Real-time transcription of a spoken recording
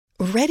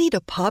Ready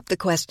to pop the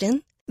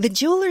question? The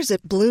jewelers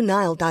at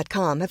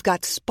BlueNile.com have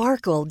got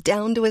sparkle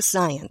down to a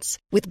science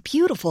with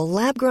beautiful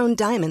lab-grown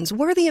diamonds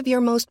worthy of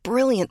your most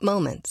brilliant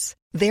moments.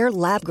 Their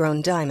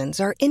lab-grown diamonds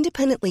are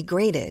independently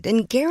graded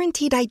and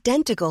guaranteed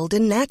identical to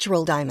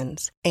natural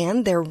diamonds,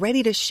 and they're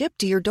ready to ship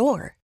to your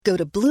door. Go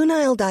to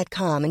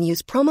BlueNile.com and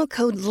use promo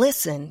code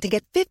LISTEN to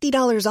get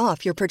 $50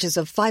 off your purchase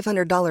of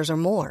 $500 or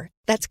more.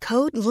 That's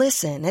code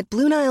LISTEN at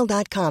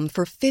BlueNile.com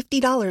for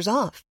 $50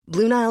 off.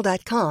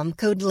 BlueNile.com,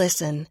 code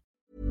LISTEN.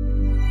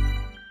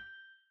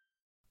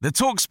 The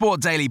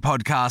TalkSport Daily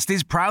podcast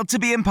is proud to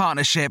be in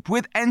partnership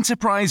with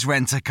Enterprise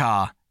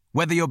Rent-A-Car.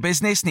 Whether your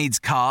business needs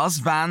cars,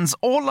 vans,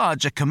 or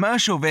larger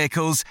commercial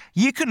vehicles,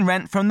 you can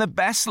rent from the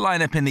best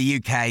lineup in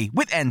the UK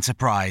with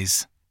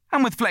Enterprise.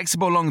 And with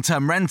flexible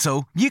long-term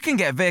rental, you can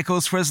get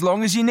vehicles for as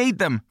long as you need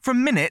them,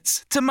 from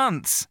minutes to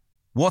months.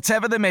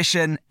 Whatever the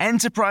mission,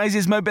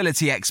 Enterprise's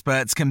mobility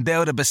experts can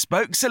build a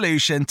bespoke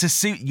solution to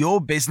suit your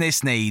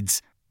business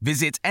needs.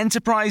 Visit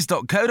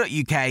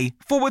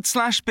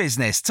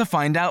enterprise.co.uk/business to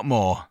find out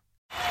more.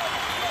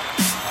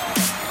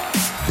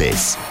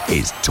 This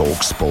is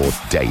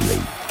TalkSport Daily.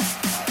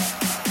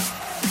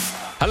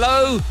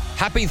 Hello,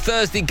 happy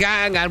Thursday,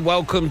 gang, and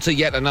welcome to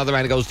yet another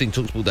Andy Goldstein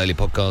TalkSport Daily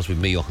podcast with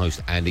me, your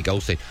host, Andy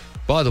Goldstein.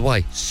 By the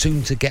way,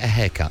 soon to get a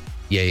haircut.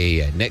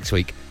 Yeah. Next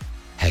week,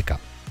 haircut.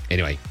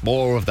 Anyway,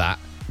 more of that,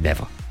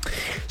 never.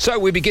 So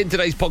we begin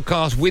today's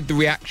podcast with the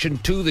reaction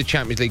to the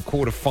Champions League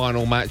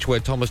quarter-final match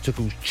where Thomas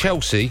Tuchel's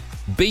Chelsea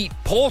beat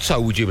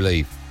Porto, would you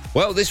believe?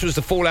 Well, this was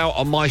the fallout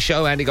on my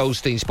show, Andy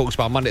Goldstein Sports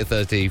Bar, Monday to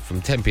Thursday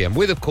from 10 p.m,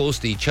 with, of course,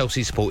 the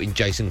Chelsea supporting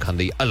Jason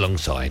Cundy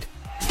alongside.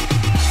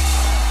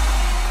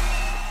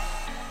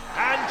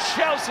 And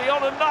Chelsea,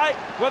 on a night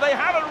where they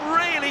haven't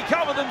really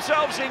covered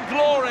themselves in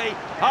glory,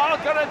 are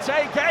going to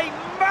take a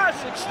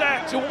massive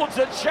step towards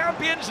the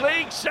Champions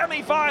League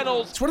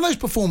semi-finals. It's one of those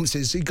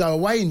performances you go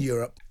away in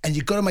Europe and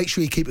you've got to make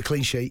sure you keep a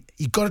clean sheet.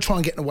 You've got to try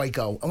and get an away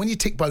goal. And when you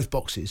tick both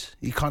boxes,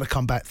 you kind of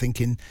come back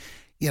thinking,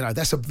 you know,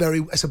 it's a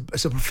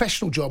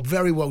professional job,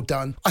 very well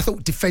done. I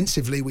thought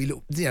defensively we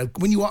looked, you know,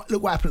 when you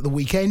look what happened at the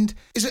weekend,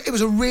 it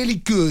was a really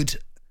good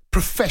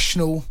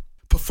professional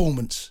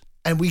performance.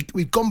 And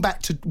we've gone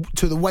back to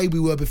the way we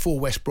were before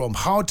West Brom.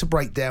 Hard to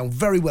break down,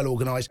 very well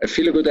organised. I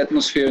feel a good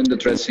atmosphere in the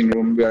dressing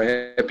room. We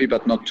are happy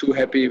but not too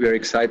happy. We're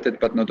excited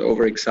but not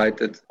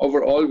overexcited.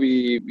 Overall,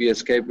 we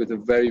escaped with a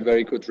very,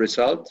 very good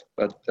result.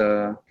 But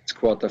it's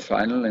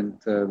quarter-final and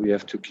we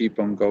have to keep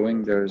on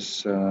going.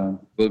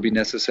 Will be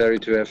necessary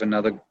to have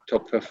another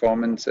top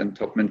performance and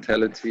top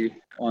mentality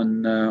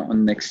on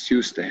next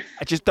Tuesday.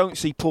 I just don't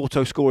see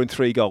Porto scoring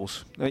 3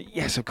 goals.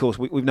 Yes, of course,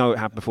 we know it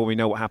happened before. We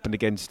know what happened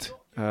against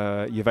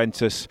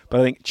Juventus, but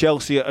I think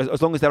Chelsea,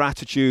 as long as their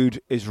attitude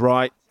is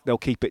right, they'll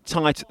keep it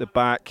tight at the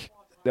back.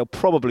 They'll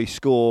probably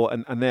score,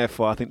 and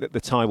therefore I think that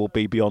the tie will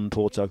be beyond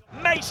Porto.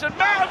 Mason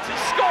Mount has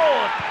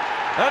scored,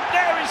 and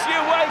there is the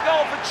away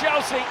goal for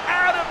Chelsea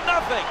out of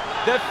nothing.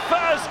 The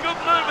first good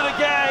move of the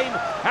game,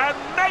 and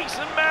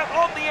Mason Mount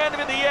on the end of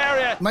it in the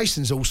area.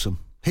 Mason's awesome.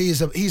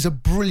 He's a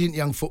brilliant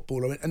young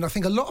footballer, and I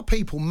think a lot of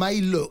people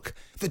may look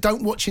that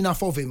don't watch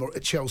enough of him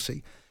at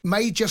Chelsea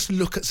may just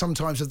look at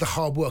sometimes of the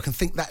hard work and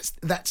think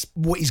that's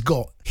what he's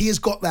got. He has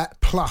got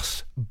that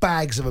plus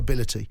bags of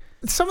ability.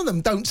 Some of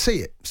them don't see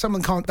it. Some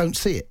of them don't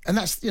see it, and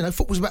that's, you know,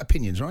 football's about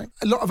opinions, right?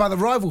 A lot of other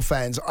rival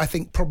fans, I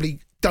think,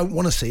 probably don't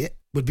want to see it,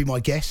 would be my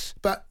guess.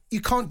 But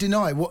you can't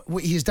deny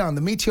what he has done.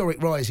 The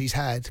meteoric rise he's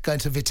had, going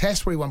to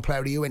Vitesse where he won Player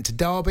of the Year, went to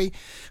Derby.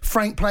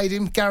 Frank played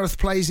him, Gareth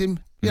plays him.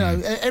 You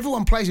know,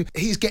 everyone plays him.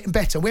 He's getting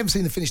better. We haven't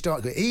seen the finished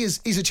article. He's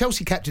a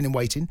Chelsea captain in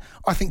waiting.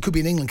 I think could be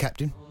an England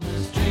captain.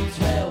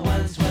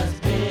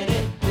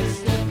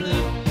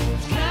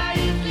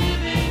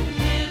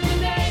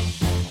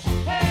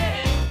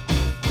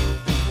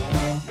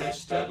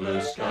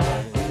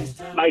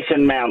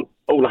 Mason Mount,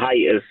 all the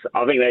haters,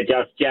 I think they're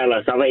just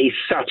jealous. I mean, he's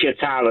such a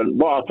talent.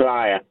 What a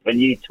player. When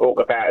you talk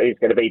about who's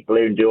going to be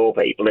Balloon d'Or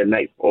people in the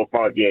next 4 or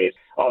 5 years,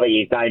 I think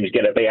his name's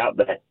going to be up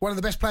there. One of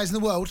the best players in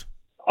the world?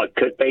 I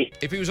could be.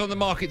 If he was on the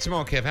market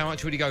tomorrow, Kev, how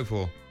much would he go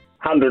for?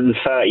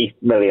 130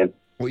 million.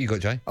 What you got,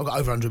 Jay? I've got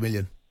over 100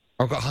 million.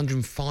 I've got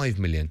 105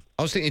 million.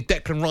 I was thinking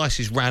Declan Rice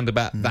is round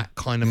about that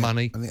kind of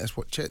money. I think that's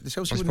what Chelsea That's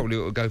probably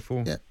what it would go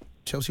for. Yeah.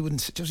 Chelsea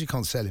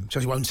can't sell him.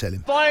 Chelsea won't sell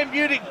him. Bayern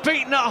Munich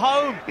beaten at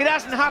home. It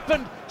hasn't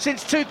happened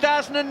since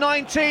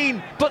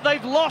 2019, but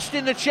they've lost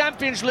in the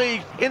Champions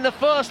League in the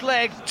first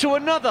leg to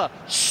another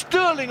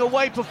sterling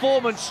away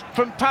performance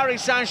from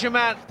Paris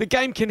Saint-Germain. The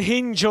game can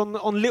hinge on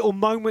little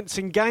moments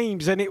in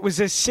games, and it was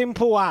as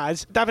simple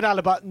as David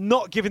Alaba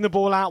not giving the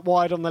ball out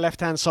wide on the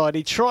left-hand side.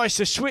 He tries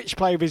to switch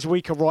play with his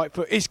weaker right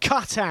foot, is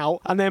cut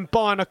out, and then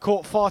Bayern are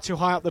caught far too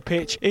high up the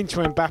pitch into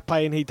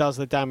Mbappe, and he does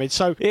the damage.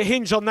 So it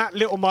hinged on that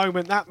little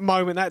moment, that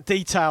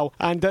detail.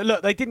 And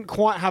look, they didn't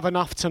quite have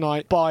enough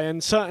tonight,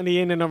 Bayern, certainly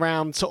in and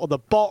around sort of the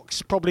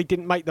box, probably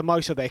didn't make the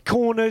most of their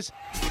corners.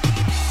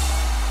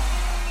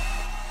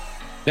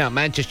 Now,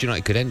 Manchester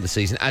United could end the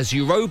season as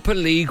Europa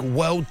League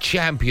world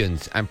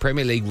champions and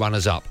Premier League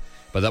runners-up.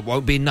 But that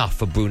won't be enough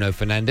for Bruno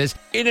Fernandes.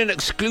 In an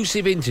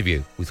exclusive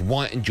interview with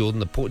White and Jordan,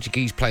 the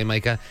Portuguese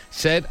playmaker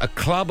said a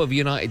club of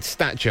United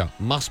stature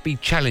must be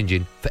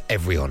challenging for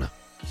every honour.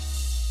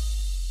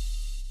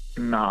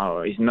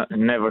 No, it's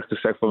never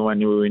successful when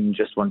you win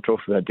just one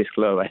trophy at this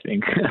club, I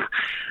think.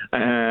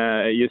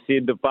 You see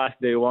in the past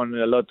they won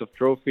a lot of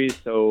trophies,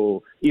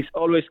 so it's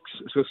always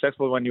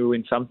successful when you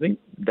win something.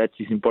 That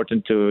is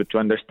important to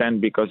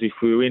understand, because if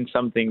we win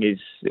something,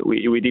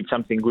 we did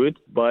something good.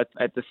 But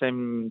at the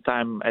same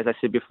time, as I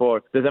said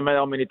before, doesn't matter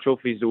how many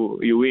trophies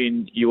you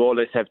win, you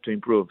always have to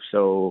improve.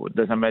 So it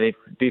doesn't matter if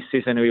this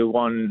season we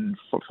won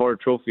 4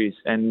 trophies,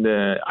 and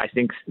I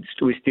think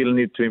we still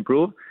need to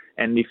improve.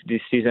 And if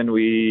this season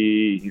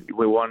we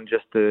won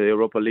just the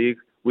Europa League,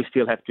 we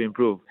still have to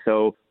improve.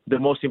 So the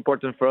most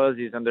important for us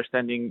is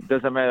understanding,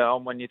 doesn't matter how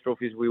many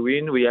trophies we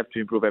win, we have to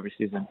improve every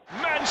season.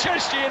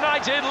 Manchester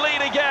United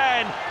lead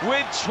again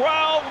with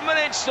 12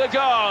 minutes to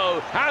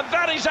go. And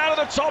that is out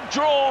of the top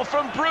drawer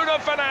from Bruno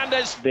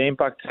Fernandes. The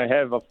impact I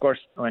have, of course,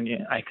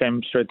 when I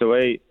came straight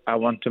away, I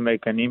want to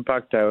make an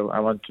impact. I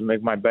want to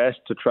make my best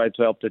to try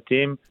to help the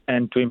team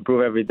and to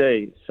improve every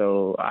day.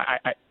 So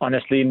I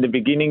honestly, in the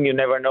beginning, you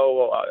never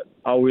know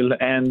how we'll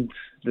end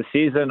the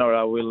season or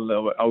I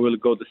will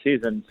go the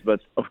season.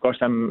 But of course,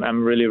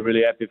 I'm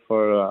really happy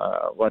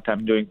for what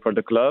I'm doing for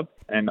the club,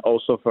 and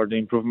also for the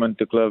improvement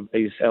the club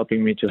is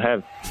helping me to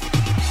have.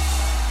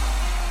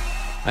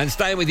 And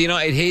staying with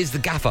United, here's the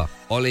gaffer,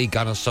 Ole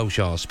Gunnar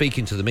Solskjaer,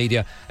 speaking to the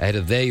media ahead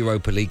of their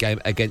Europa League game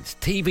against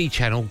TV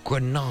channel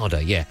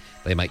Granada. Yeah,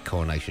 they make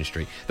Coronation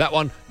Street. That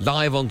one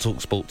live on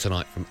TalkSport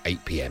tonight from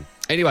 8 p.m.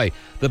 Anyway,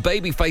 the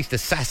baby-faced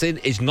assassin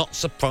is not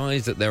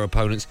surprised that their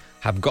opponents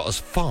have got as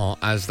far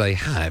as they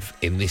have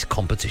in this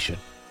competition.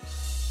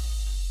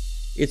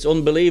 It's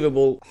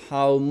unbelievable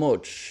how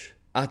much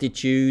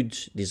attitude,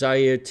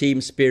 desire,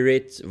 team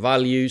spirit,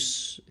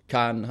 values,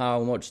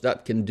 how much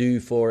that can do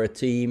for a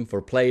team, for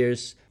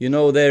players. You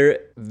know, they're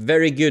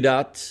very good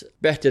at,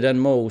 better than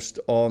most,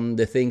 on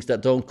the things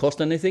that don't cost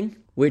anything,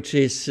 which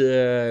is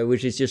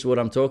just what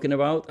I'm talking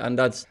about.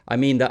 And I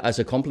mean that as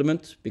a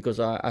compliment, because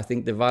I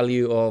think the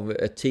value of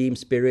a team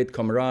spirit,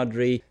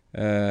 camaraderie,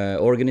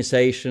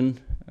 organization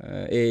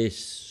is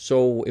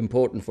so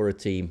important for a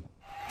team.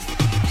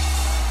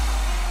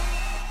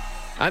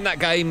 And that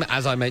game,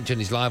 as I mentioned,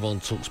 is live on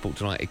TalkSport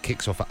tonight. It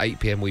kicks off at 8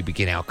 p.m. We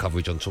begin our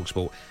coverage on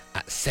TalkSport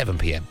at 7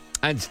 p.m.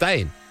 And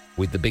staying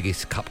with the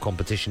biggest cup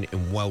competition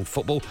in world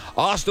football,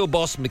 Arsenal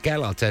boss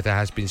Mikel Arteta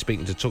has been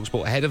speaking to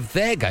TalkSport ahead of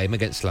their game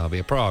against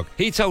Slavia Prague.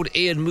 He told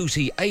Ian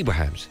Moosey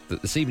Abrahams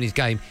that this evening's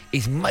game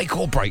is make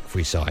or break for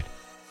his side.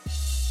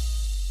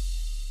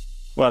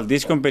 Well,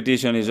 this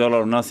competition is all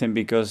or nothing,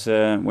 because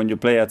when you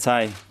play a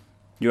tie,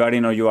 you are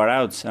in or you are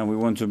out, and we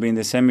want to be in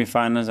the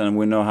semi-finals, and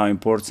we know how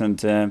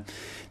important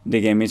the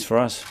game is for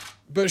us.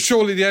 But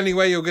surely the only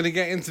way you're going to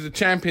get into the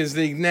Champions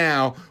League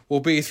now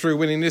will be through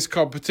winning this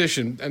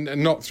competition and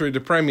not through the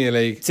Premier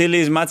League. Still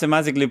is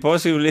mathematically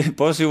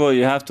possible.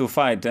 You have to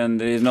fight,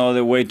 and there is no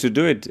other way to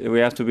do it. We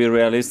have to be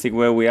realistic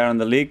where we are in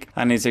the league,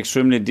 and it's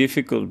extremely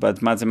difficult,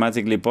 but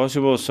mathematically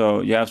possible, so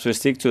you have to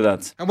stick to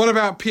that. And what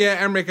about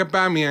Pierre-Emerick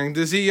Aubameyang?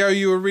 Does he owe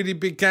you a really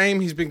big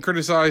game? He's been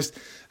criticised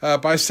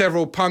by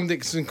several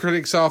pundits and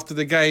critics after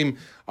the game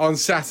on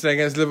Saturday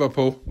against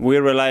Liverpool. We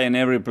rely on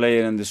every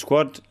player in the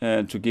squad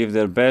to give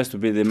their best, to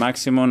be the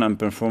maximum and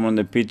perform on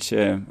the pitch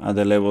at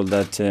the level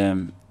that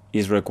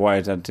is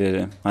required at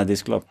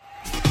this club.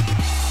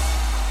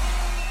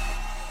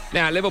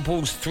 Now,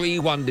 Liverpool's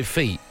 3-1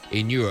 defeat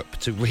in Europe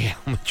to Real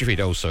Madrid.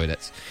 Oh, sorry,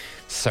 that's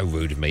so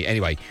rude of me.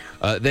 Anyway,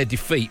 their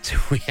defeat to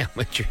Real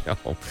Madrid.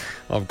 Oh,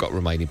 I've got to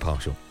remain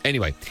impartial.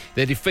 Anyway,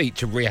 their defeat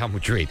to Real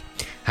Madrid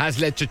has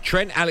led to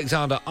Trent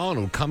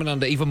Alexander-Arnold coming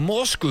under even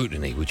more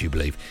scrutiny, would you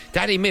believe?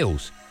 Danny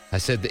Mills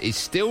has said that he's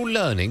still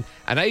learning,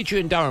 and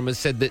Adrian Durham has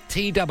said that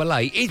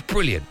TAA is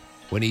brilliant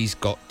when he's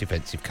got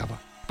defensive cover.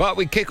 But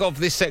we kick off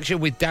this section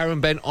with Darren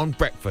Bent on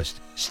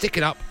breakfast. Stick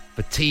it up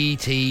for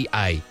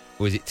TTA.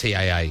 Or is it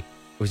TAA?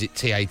 Or is it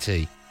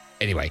TAT?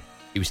 Anyway,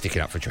 he was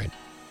sticking up for Trent.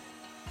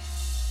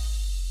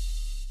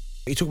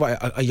 You talk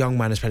about a young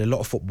man who's played a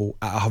lot of football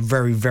at a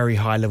very, very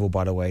high level,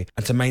 by the way,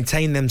 and to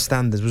maintain them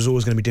standards was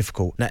always going to be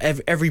difficult. Now,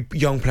 every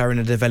young player in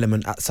a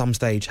development at some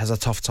stage has a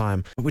tough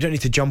time. But we don't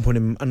need to jump on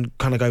him and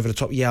kind of go over the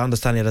top. Yeah, I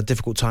understand he had a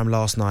difficult time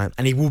last night,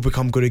 and he will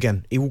become good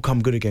again. He will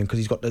come good again because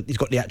he's got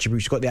the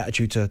attributes, he's got the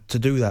attitude to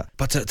do that.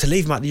 But to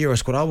leave him at the Euro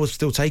squad, I would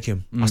still take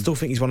him. I still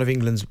think he's one of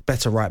England's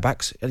better right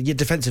backs. Yeah,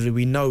 defensively,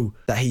 we know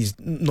that he's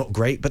not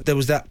great, but there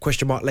was that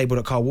question mark labelled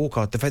at Kyle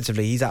Walker.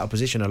 Defensively, he's out of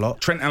position a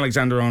lot. Trent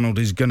Alexander-Arnold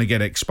is going to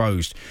get exposed.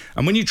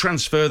 And when you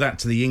transfer that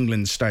to the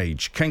England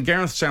stage, can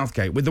Gareth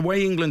Southgate, with the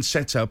way England's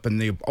set up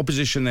and the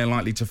opposition they're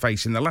likely to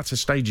face in the latter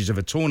stages of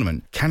a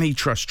tournament, can he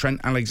trust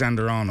Trent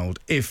Alexander-Arnold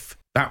if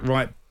that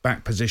right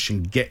back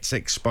position gets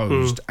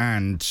exposed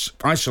and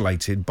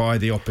isolated by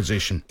the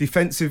opposition?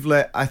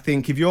 Defensively, I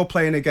think if you're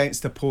playing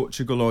against a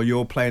Portugal or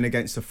you're playing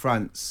against a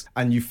France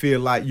and you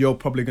feel like you're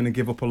probably going to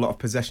give up a lot of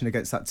possession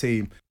against that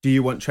team, do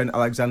you want Trent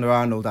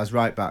Alexander-Arnold as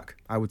right back?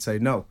 I would say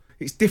no.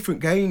 It's different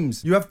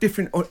games. You have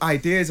different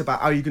ideas about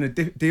how you're going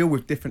to deal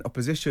with different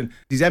opposition.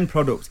 His end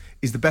product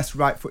is the best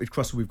right-footed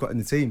crosser we've got in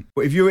the team.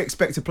 But if you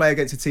expect to play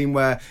against a team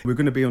where we're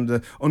going to be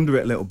under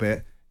it a little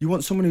bit, you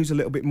want someone who's a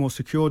little bit more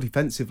secure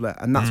defensively,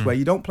 and that's where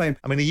you don't play him.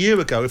 I mean, a year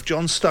ago, if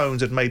John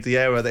Stones had made the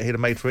error that he'd have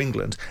made for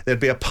England,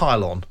 there'd be a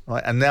pile-on,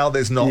 right? And now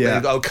there's not.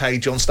 Yeah. Okay,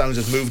 John Stones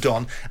has moved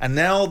on, and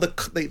now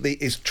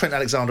is Trent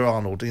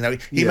Alexander-Arnold. You know,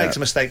 he makes a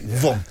mistake,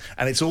 boom,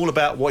 and it's all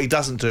about what he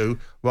doesn't do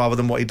rather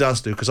than what he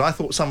does do. Because I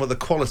thought some of the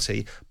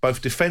quality,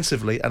 both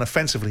defensively and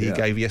offensively, he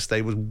gave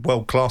yesterday was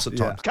world class at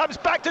times. Comes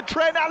back to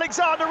Trent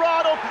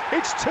Alexander-Arnold.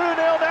 It's 2-0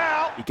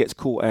 now. He gets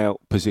caught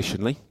out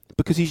positionally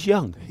because he's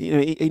young. You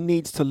know, he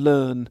needs to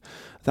learn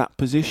that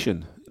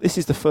position. This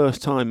is the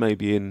first time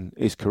maybe in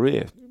his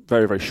career,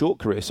 very, very short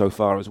career so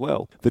far as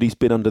well, that he's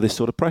been under this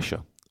sort of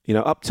pressure. You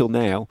know, up till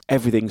now,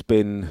 everything's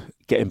been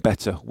getting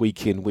better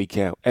week in, week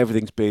out.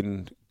 Everything's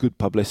been good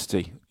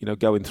publicity, you know,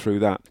 going through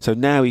that. So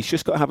now he's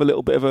just got to have a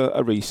little bit of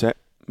a reset,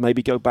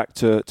 maybe go back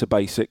to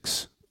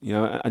basics, you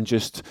know, and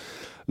just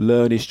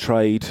learn his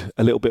trade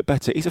a little bit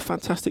better. He's a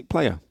fantastic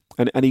player,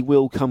 and he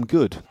will come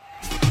good.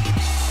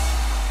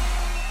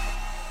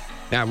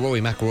 Now,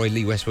 Rory McIlroy,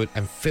 Lee Westwood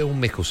and Phil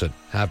Mickelson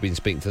have been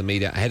speaking to the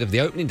media ahead of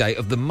the opening day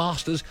of the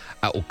Masters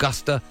at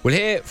Augusta. We'll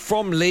hear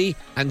from Lee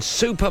and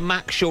Super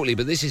Mac shortly,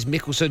 but this is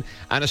Mickelson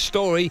and a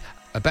story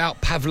about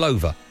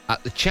Pavlova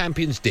at the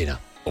Champions Dinner,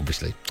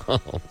 obviously.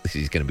 Oh, this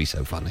is going to be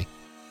so funny.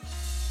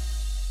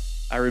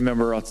 I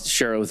remember, I'll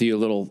share with you a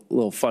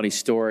little funny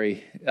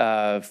story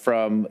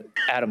from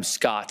Adam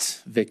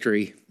Scott's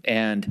victory.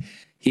 And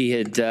he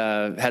had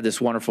had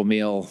this wonderful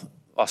meal,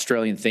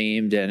 Australian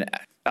themed, and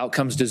out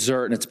comes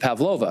dessert, and it's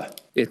pavlova.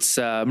 It's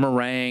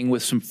meringue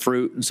with some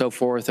fruit and so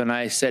forth. And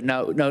I said,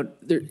 no,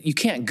 you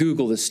can't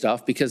Google this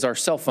stuff because our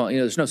cell phone,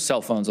 there's no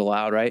cell phones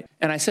allowed, right?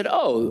 And I said,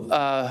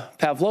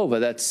 pavlova,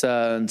 that's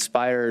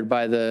inspired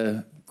by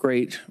the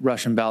great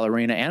Russian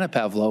ballerina Anna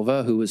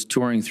Pavlova, who was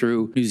touring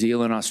through New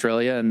Zealand,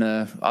 Australia, and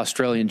the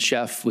Australian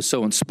chef was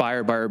so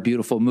inspired by her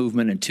beautiful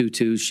movement and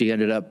tutus, she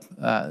ended up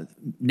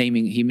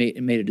he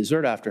made a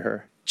dessert after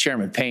her.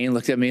 Chairman Payne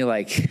looked at me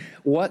like,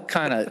 what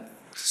kind of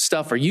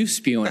stuff are you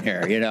spewing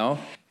here, you know?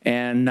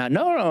 And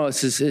no,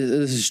 this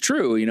is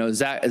true. You know,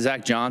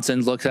 Zach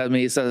Johnson looks at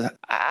me and says,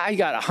 I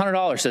got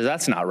 $100, says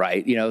that's not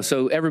right. You know,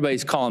 so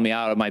everybody's calling me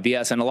out of my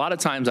BS. And a lot of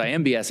times I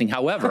am BSing.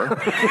 However,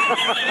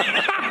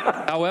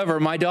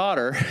 my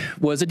daughter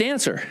was a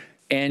dancer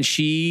and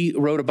she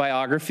wrote a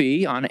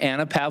biography on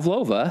Anna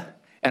Pavlova.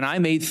 And I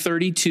made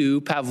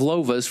 32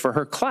 Pavlovas for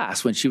her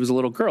class when she was a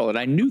little girl. And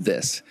I knew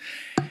this.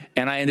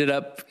 And I ended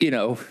up,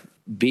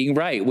 being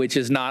right, which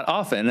is not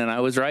often, and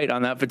I was right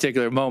on that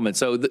particular moment.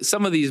 So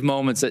some of these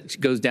moments that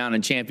goes down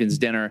in Champions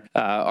Dinner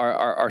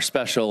are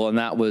special, and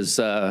that was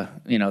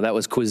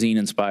cuisine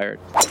inspired.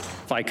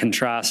 If I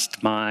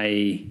contrast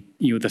my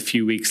the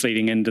few weeks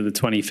leading into the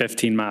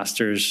 2015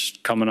 Masters,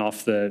 coming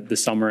off the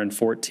summer in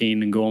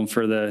 14 and going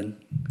for the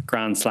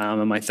Grand Slam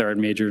and my third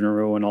major in a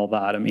row and all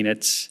that, I mean,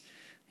 it's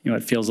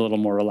it feels a little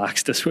more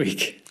relaxed this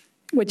week,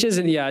 which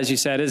isn't, as you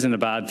said, isn't a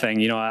bad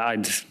thing. I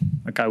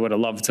would have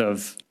loved to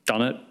have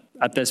done it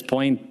at this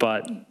point,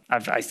 but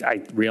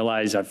I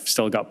realize I've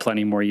still got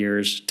plenty more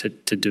years to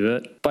do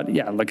it. But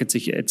yeah, look,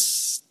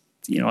 it's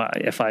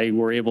if I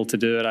were able to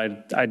do it,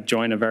 I'd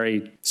join a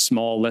very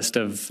small list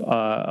of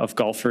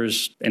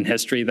golfers in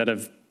history that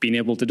have been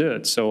able to do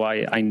it. So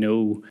I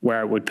know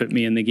where it would put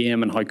me in the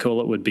game and how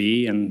cool it would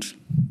be, and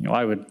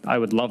I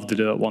would love to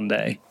do it one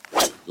day.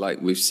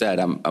 Like we've said,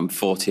 I'm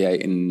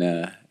 48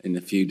 in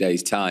a few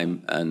days'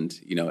 time, and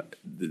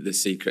the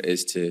secret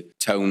is to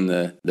tone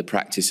the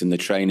practice and the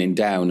training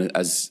down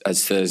as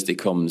Thursday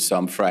comes. So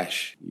I'm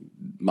fresh.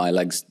 My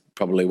legs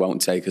probably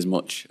won't take as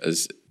much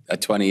as a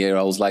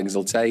 20-year-old's legs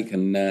will take,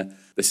 and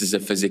this is a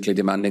physically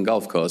demanding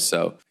golf course.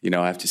 So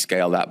I have to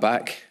scale that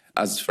back.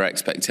 As for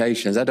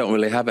expectations, I don't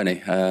really have any,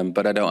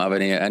 but I don't have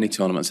any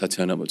tournaments I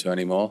turn up to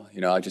anymore.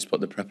 I just put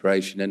the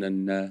preparation in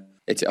and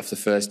hit it off the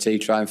first tee,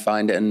 try and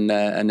find it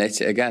and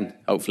hit it again.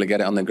 Hopefully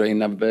get it on the green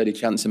and have a birdie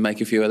chance and make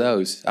a few of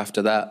those.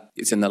 After that,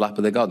 it's in the lap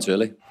of the gods,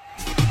 really.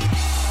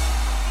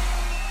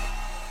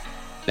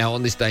 Now,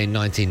 on this day in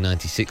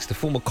 1996, the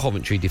former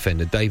Coventry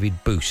defender David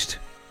Boost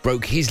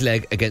broke his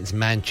leg against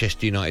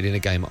Manchester United in a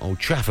game at Old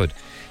Trafford.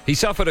 He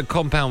suffered a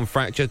compound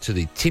fracture to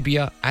the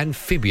tibia and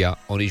fibia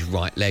on his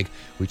right leg,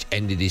 which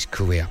ended his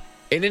career.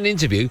 In an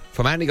interview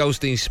from Andy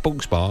Goldstein's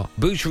Sports Bar,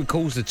 Boots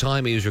recalls the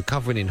time he was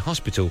recovering in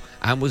hospital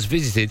and was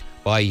visited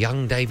by a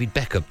young David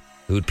Beckham,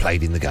 who had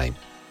played in the game.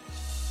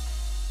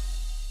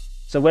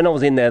 So when I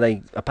was in there,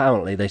 they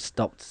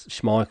stopped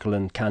Schmeichel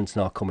and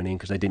Cantona coming in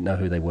because they didn't know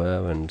who they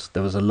were, and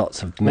there was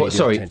lots of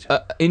media attention.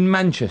 In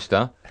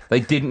Manchester, they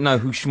didn't know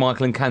who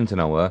Schmeichel and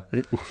Cantona were?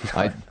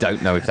 I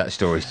don't know if that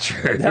story's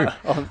true.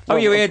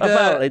 You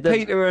heard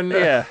Peter and...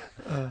 Yeah.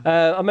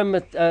 I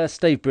remember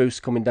Steve Bruce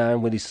coming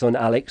down with his son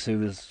Alex, who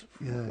was,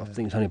 I think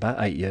he was only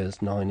about 8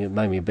 years, 9 years,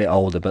 maybe a bit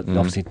older, but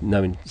obviously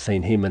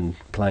seeing him and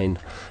playing,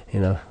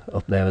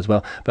 up there as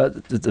well.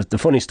 But the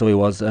funny story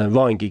was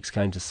Ryan Giggs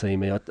came to see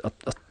me.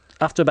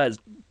 After about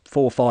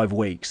 4 or 5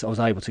 weeks, I was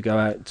able to go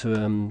out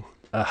to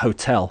a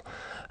hotel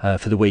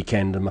for the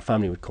weekend, and my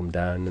family would come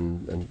down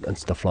and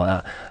stuff like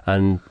that.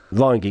 And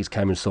Ryan Giggs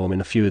came and saw me,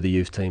 and a few of the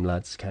youth team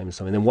lads came and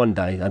saw me. And then one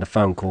day I had a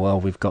phone call, "Oh,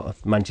 we've got a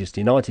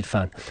Manchester United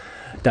fan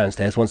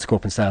downstairs, wants to come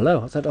up and say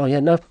hello." I said, "Oh yeah,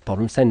 no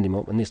problem, send him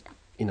up." And this,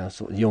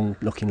 sort of young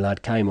looking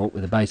lad came up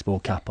with a baseball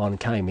cap on,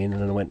 came in,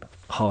 and then I went,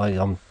 "Hi,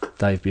 I'm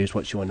Dave Bewes,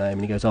 what's your name?"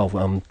 And he goes, "Oh,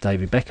 well, I'm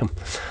David Beckham."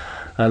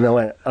 And I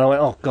went,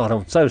 "Oh God,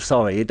 I'm so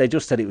sorry." They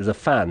just said it was a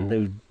fan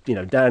who,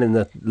 down in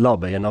the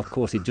lobby, and of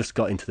course he'd just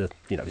got into the,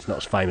 he's not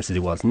as famous as he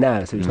was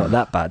now, so it's not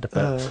that bad.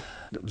 But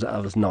I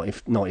was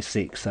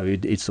 96, so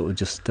he'd sort of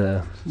just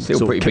still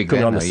sort pretty of big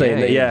coming then, on the though.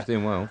 scene. Yeah, he's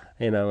doing well.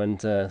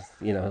 So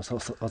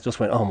I just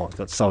went, "Oh my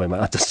God, sorry,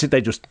 mate."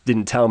 They just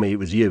didn't tell me it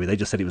was you. They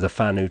just said it was a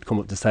fan who'd come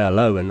up to say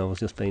hello, and I was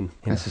just being.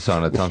 That's a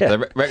sign of the time. Yeah.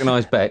 They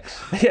recognise Bex.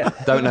 Yeah.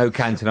 Don't know who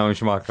Cantona and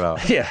Schmeichel are.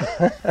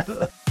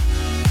 Yeah.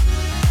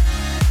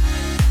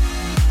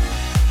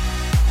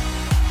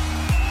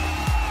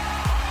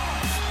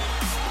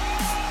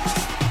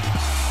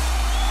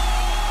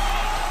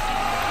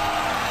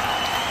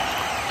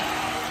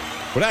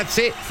 Well, that's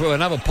it for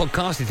another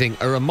podcasting thing.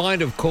 A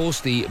reminder, of course,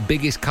 the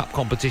biggest cup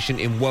competition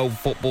in world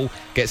football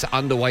gets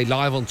underway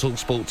live on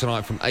TalkSport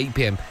tonight from 8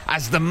 p.m.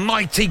 as the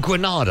mighty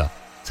Granada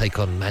take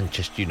on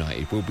Manchester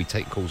United. We'll be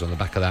taking calls on the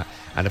back of that.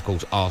 And, of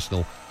course,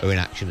 Arsenal are in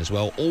action as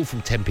well, all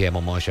from 10 p.m.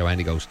 on my show,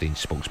 Andy Goldstein's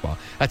Sports Bar.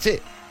 That's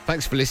it.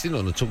 Thanks for listening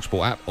on the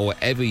TalkSport app or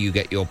wherever you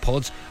get your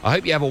pods. I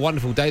hope you have a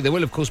wonderful day. There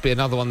will, of course, be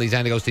another one of these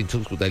Andy Goldstein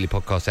TalkSport Daily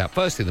podcasts out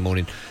first thing in the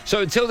morning.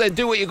 So until then,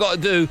 do what you got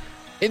to do.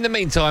 In the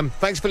meantime,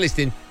 thanks for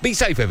listening. Be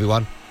safe,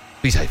 everyone.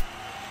 Be safe.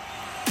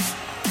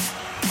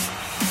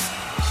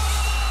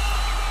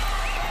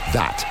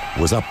 That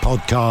was a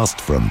podcast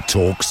from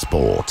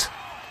TalkSport.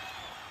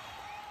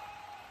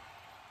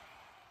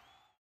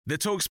 The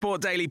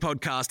TalkSport Daily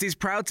Podcast is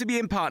proud to be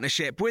in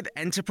partnership with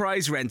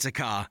Enterprise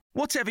Rent-A-Car.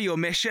 Whatever your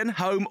mission,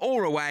 home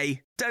or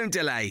away, don't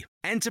delay.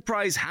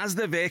 Enterprise has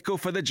the vehicle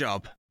for the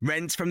job.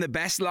 Rent from the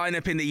best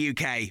lineup in the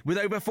UK. With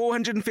over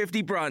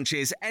 450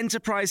 branches,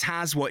 Enterprise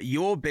has what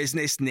your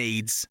business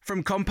needs.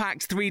 From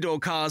compact 3-door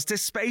cars to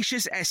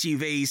spacious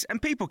SUVs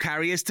and people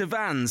carriers to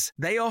vans,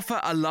 they offer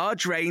a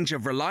large range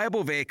of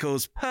reliable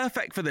vehicles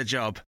perfect for the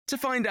job. To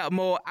find out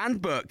more and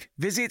book,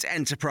 visit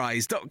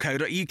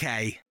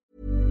enterprise.co.uk.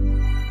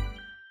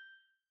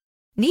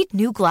 Need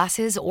new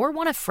glasses or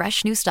want a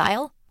fresh new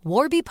style?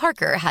 Warby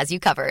Parker has you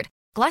covered.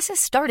 Glasses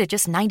start at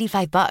just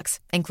 $95,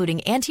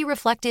 including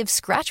anti-reflective,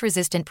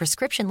 scratch-resistant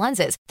prescription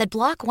lenses that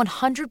block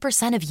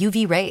 100% of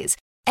UV rays.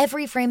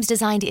 Every frame's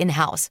designed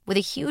in-house with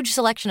a huge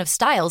selection of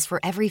styles for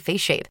every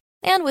face shape.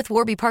 And with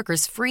Warby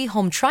Parker's free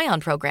home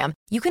try-on program,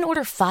 you can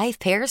order 5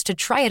 pairs to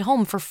try at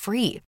home for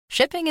free.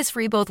 Shipping is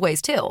free both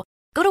ways, too.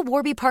 Go to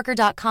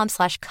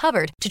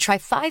warbyparker.com/covered to try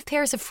 5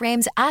 pairs of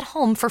frames at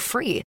home for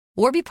free.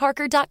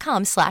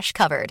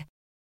 warbyparker.com/covered.